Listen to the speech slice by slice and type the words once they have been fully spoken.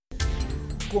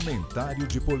Comentário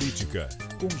de Política,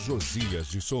 com Josias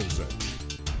de Souza.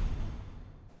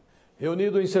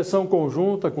 Reunido em sessão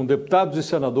conjunta com deputados e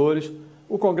senadores,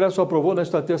 o Congresso aprovou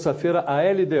nesta terça-feira a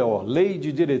LDO, Lei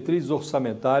de Diretrizes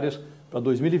Orçamentárias para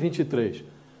 2023.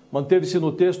 Manteve-se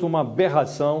no texto uma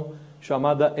aberração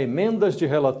chamada emendas de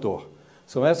relator.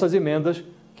 São essas emendas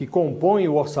que compõem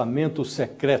o orçamento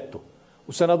secreto.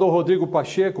 O senador Rodrigo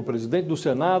Pacheco, presidente do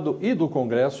Senado e do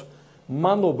Congresso,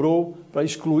 manobrou para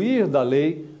excluir da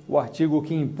lei o artigo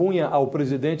que impunha ao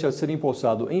presidente a ser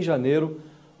empossado em janeiro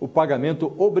o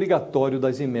pagamento obrigatório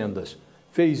das emendas.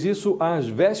 Fez isso às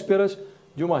vésperas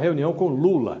de uma reunião com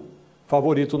Lula.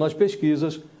 Favorito nas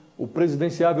pesquisas, o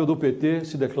presidenciável do PT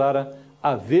se declara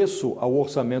avesso ao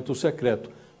orçamento secreto,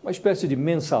 uma espécie de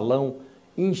mensalão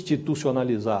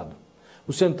institucionalizado.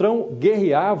 O Centrão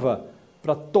guerreava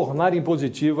para tornar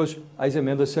impositivas as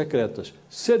emendas secretas.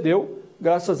 Cedeu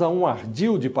graças a um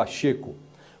ardil de Pacheco.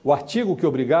 O artigo que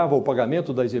obrigava ao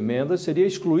pagamento das emendas seria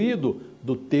excluído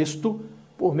do texto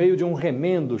por meio de um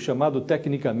remendo chamado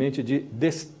tecnicamente de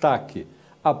destaque.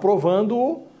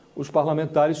 Aprovando-o, os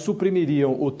parlamentares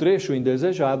suprimiriam o trecho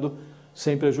indesejado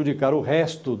sem prejudicar o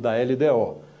resto da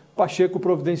LDO. Pacheco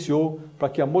providenciou para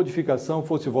que a modificação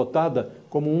fosse votada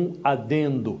como um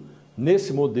adendo.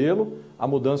 Nesse modelo, a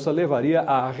mudança levaria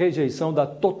à rejeição da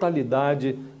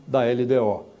totalidade da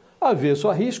LDO. Avesso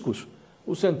a riscos,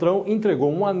 o Centrão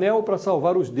entregou um anel para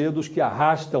salvar os dedos que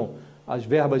arrastam as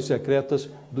verbas secretas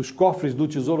dos cofres do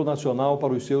Tesouro Nacional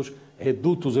para os seus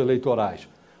redutos eleitorais.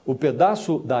 O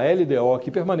pedaço da LDO que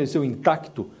permaneceu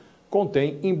intacto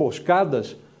contém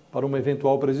emboscadas para uma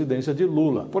eventual presidência de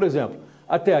Lula. Por exemplo,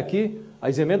 até aqui,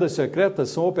 as emendas secretas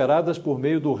são operadas por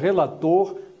meio do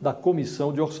relator da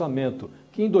Comissão de Orçamento,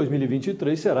 que em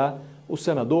 2023 será o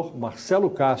senador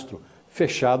Marcelo Castro,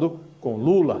 fechado com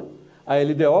Lula. A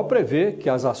LDO prevê que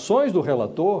as ações do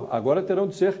relator agora terão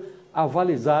de ser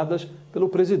avalizadas pelo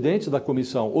presidente da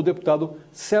comissão, o deputado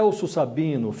Celso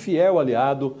Sabino, fiel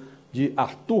aliado de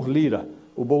Arthur Lira,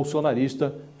 o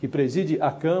bolsonarista que preside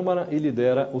a Câmara e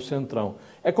lidera o Centrão.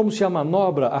 É como se a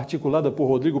manobra articulada por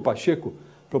Rodrigo Pacheco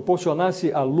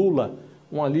proporcionasse a Lula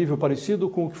um alívio parecido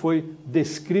com o que foi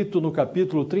descrito no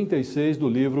capítulo 36 do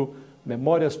livro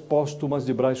Memórias Póstumas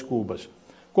de Brás Cubas.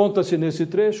 Conta-se nesse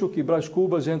trecho que Brás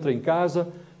Cubas entra em casa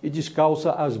e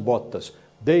descalça as botas.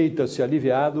 Deita-se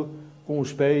aliviado, com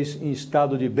os pés em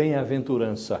estado de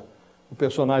bem-aventurança. O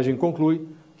personagem conclui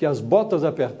que as botas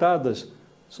apertadas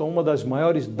são uma das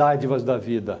maiores dádivas da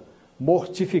vida.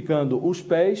 Mortificando os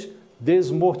pés,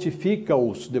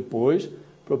 desmortifica-os depois,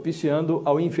 propiciando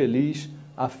ao infeliz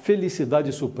a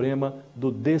felicidade suprema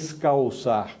do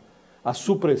descalçar. A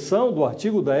supressão do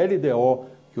artigo da LDO,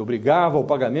 que obrigava ao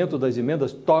pagamento das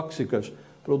emendas tóxicas,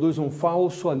 produz um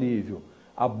falso alívio.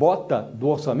 A bota do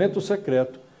orçamento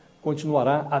secreto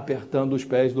continuará apertando os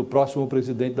pés do próximo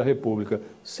presidente da República,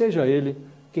 seja ele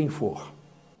quem for.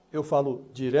 Eu falo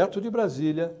direto de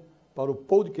Brasília para o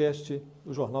podcast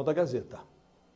do Jornal da Gazeta.